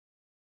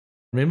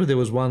Remember there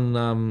was one,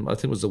 I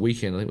think it was the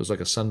weekend, I think it was like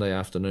a Sunday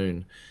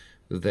afternoon,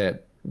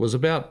 that was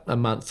about a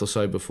month or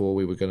so before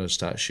we were going to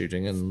start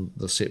shooting, and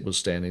the set was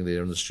standing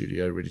there in the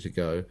studio ready to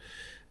go.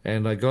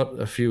 And I got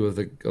a few of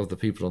the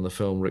people on the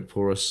film. Rick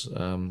Porras,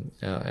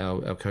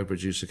 our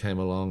co-producer, came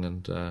along,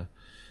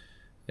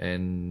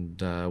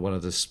 and one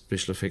of the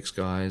special effects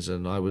guys,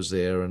 and I was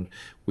there, and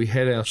we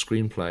had our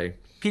screenplay.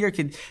 Peter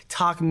could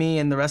talk me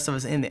and the rest of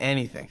us into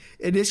anything.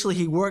 Initially,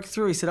 he worked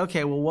through. He said,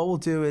 "Okay, well, what we'll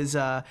do is,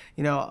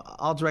 you know,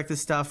 I'll direct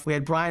this stuff." We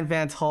had Brian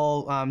Van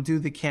Tull do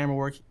the camera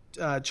work.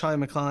 Charlie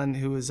McClellan,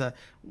 who was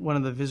one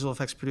of the visual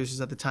effects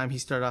producers at the time, he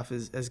started off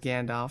as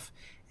Gandalf.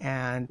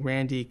 And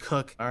Randy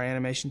Cook, our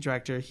animation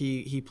director,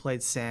 he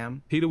played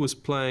Sam. Peter was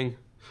playing,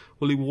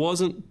 well, he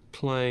wasn't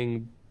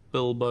playing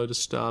Bilbo to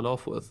start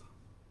off with.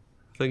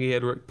 I think he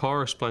had Rick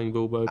Porras playing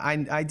Bilbo.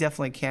 I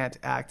definitely can't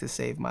act to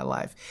save my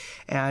life.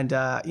 And,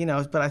 you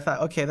know, but I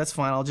thought, okay, that's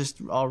fine.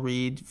 I'll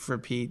read for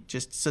Pete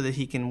just so that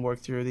he can work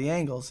through the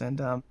angles.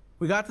 And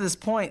we got to this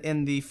point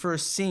in the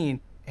first scene,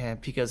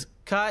 and Pete goes,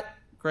 "Cut."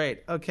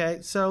 Great. Okay.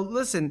 So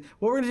listen,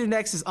 what we're going to do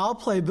next is I'll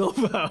play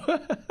Bilbo.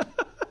 Of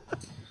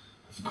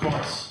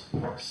course.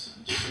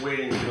 Just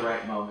waiting for the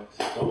right moment.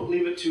 Don't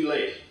leave it too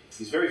late.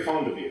 He's very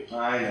fond of you.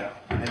 I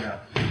know.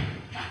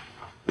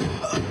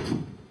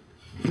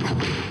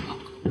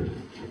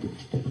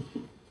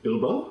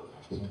 Bilbo?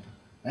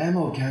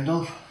 Ammo,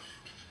 Gandalf.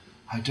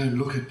 I don't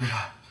look it, but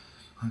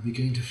I'm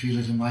beginning to feel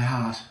it in my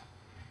heart.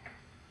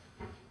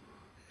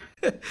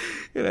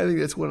 And I think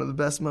that's one of the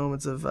best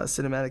moments of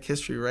cinematic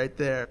history right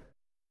there.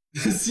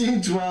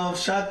 Scene 12,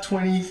 shot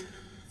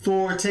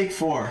 24, take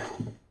 4.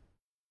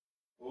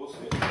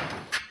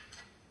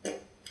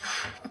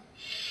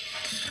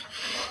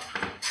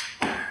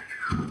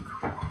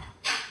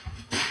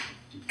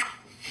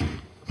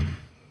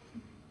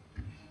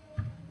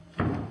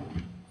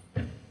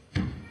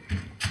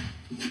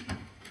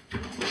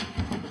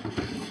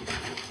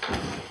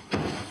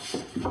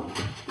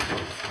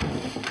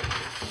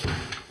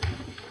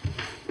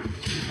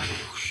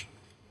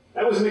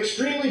 That was an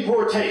extremely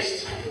poor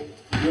taste.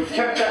 You've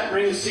kept that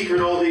ring secret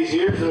all these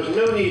years. There was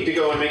no need to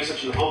go and make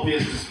such an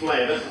obvious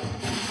display of it.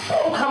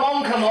 Oh,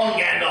 come on,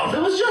 Gandalf.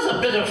 It was just a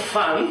bit of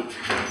fun.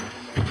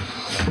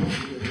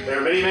 There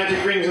are many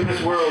magic rings in this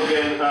world,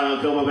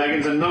 Bilbo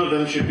Baggins, and none of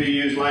them should be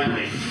used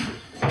lightly.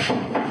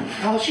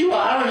 Well, you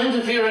are an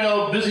interfering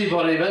old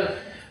busybody, but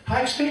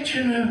I expect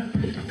you know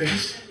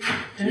best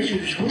as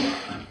usual.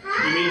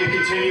 You mean to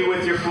continue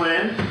with your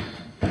plan?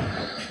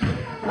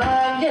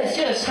 Yes,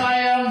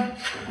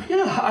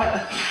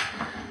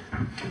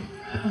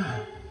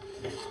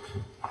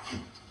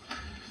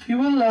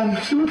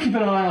 You will keep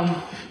an eye on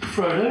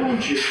Frodo,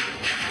 won't you?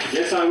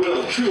 Yes, I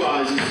will. 2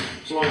 eyes,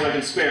 as long as I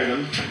can spare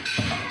them.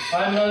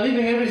 I'm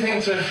leaving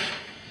everything to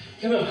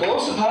him, of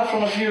course, apart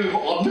from a few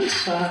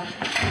oddments.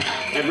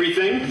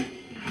 Everything?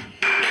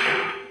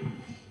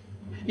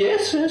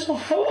 Yes,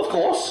 of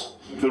course.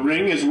 The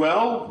ring as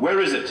well?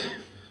 Where is it?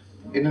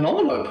 In an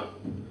envelope.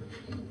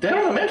 There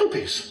on the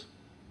mantelpiece.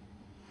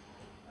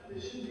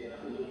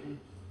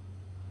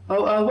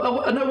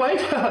 No,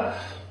 wait.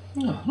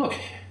 Oh, look.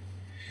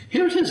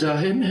 Here it is,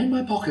 in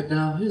my pocket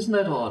now. Isn't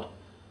that odd?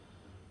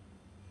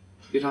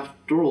 Yet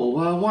after all,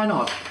 why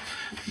not?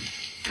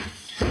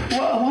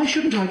 Why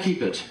shouldn't I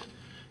keep it?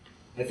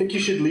 I think you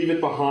should leave it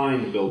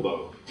behind,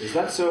 Bilbo. Is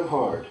that so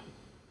hard?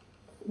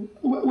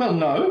 Well,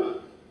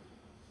 no.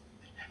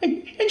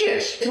 And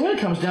yes, when it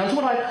comes down to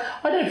it,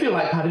 I don't feel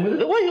like parting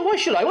with it. Why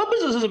should I? What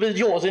business is it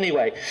yours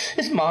anyway?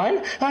 It's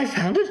mine. I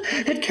found it.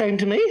 It came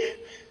to me.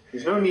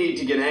 There's no need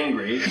to get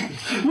angry.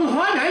 Well, if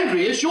I'm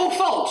angry, it's your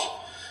fault.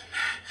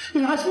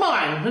 You know, it's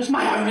mine. It's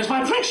my own. It's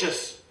my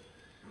precious.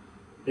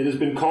 It has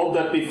been called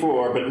that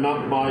before, but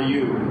not by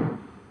you.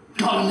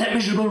 God, that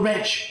miserable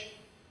wretch.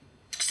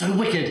 So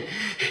wicked.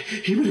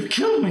 He would have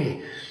killed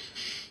me.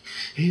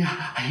 He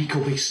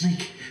called me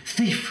sneak,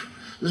 thief,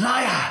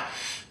 liar.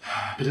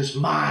 But it's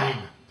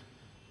mine.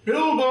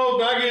 Bilbo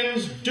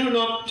Baggins, do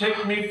not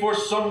take me for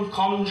some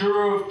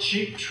conjurer of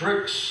cheap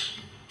tricks.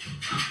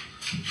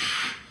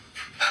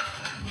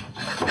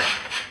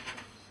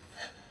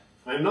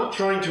 I'm not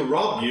trying to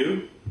rob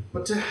you,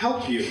 but to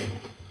help you.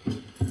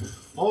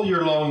 All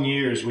your long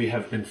years we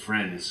have been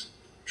friends.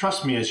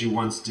 Trust me as you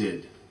once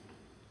did.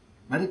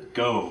 Let it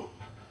go.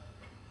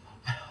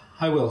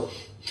 I will.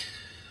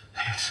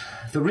 Yes.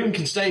 The ring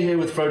can stay here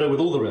with Frodo with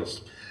all the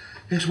rest.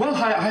 Yes, well,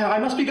 I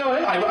must be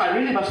going. I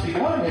really must be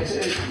going.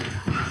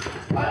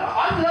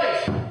 I'm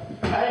late.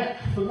 And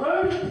the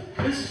road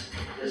is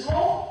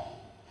long.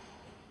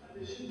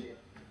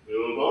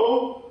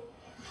 Bilbo?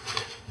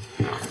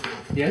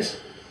 Yes?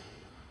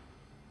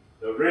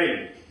 The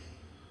ring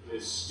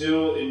is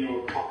still in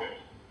your pocket.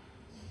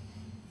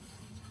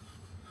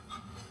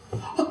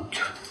 Oh,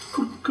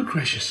 good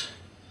gracious.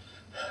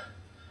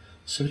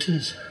 So it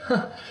is.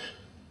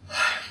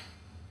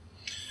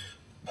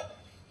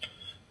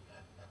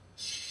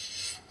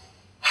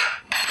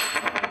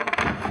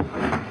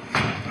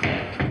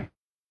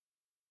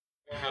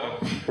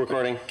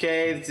 Recording.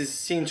 Okay, this is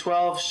scene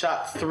 12,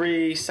 shot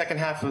 3, second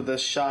half of the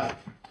shot.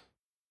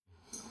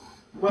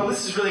 Well,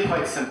 this is really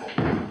quite simple.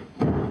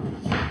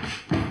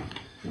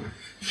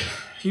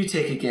 You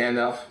take it,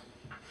 Gandalf.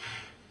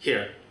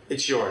 Here,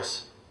 it's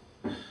yours.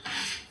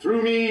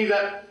 Through me,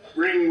 that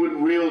ring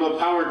would wield a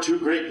power too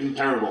great and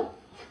terrible.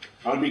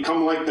 I would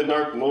become like the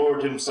Dark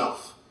Lord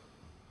himself.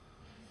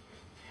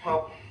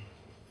 Well,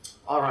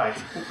 all right.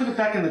 We'll put it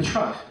back in the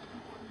trunk.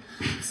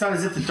 It's not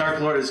as if the Dark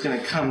Lord is going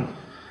to come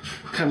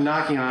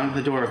knocking on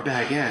the door of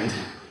Bag End.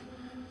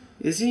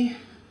 Is he?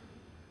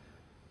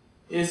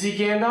 Is he,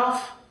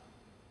 Gandalf?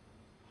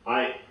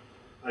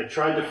 I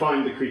tried to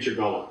find the creature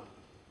Gollum.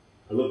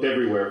 I looked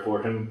everywhere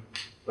for him,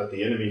 but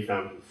the enemy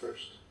found him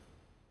first.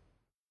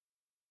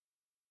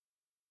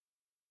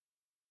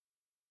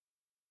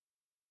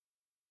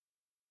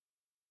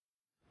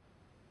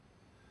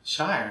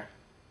 Shire?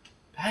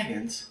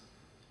 Baggins?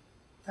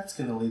 That's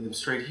going to lead them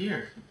straight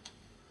here.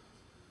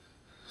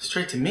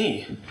 Straight to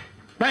me.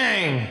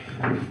 Bang!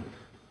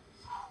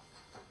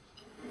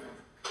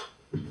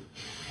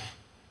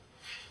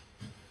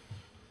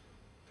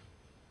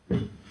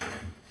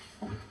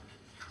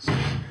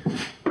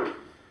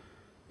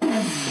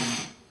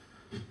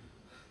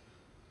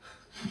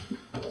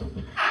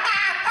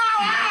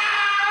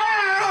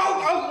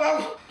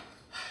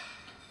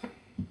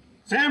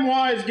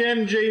 Samwise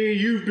Gamgee,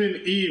 you've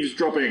been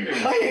eavesdropping.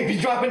 I ain't been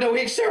dropping no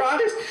weeks, sir,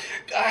 honest.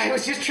 I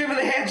was just trimming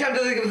the hedge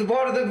under the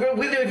border of the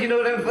window, if you know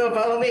what I'm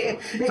follow me.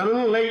 It's a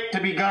little late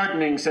to be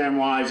gardening,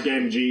 Samwise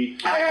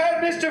Gamgee. I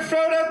heard Mr.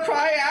 Frodo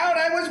cry out.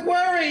 I was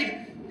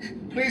worried.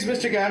 Please,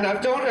 Mr.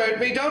 Gandalf, don't hurt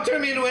me. Don't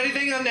turn me into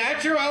anything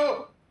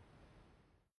unnatural.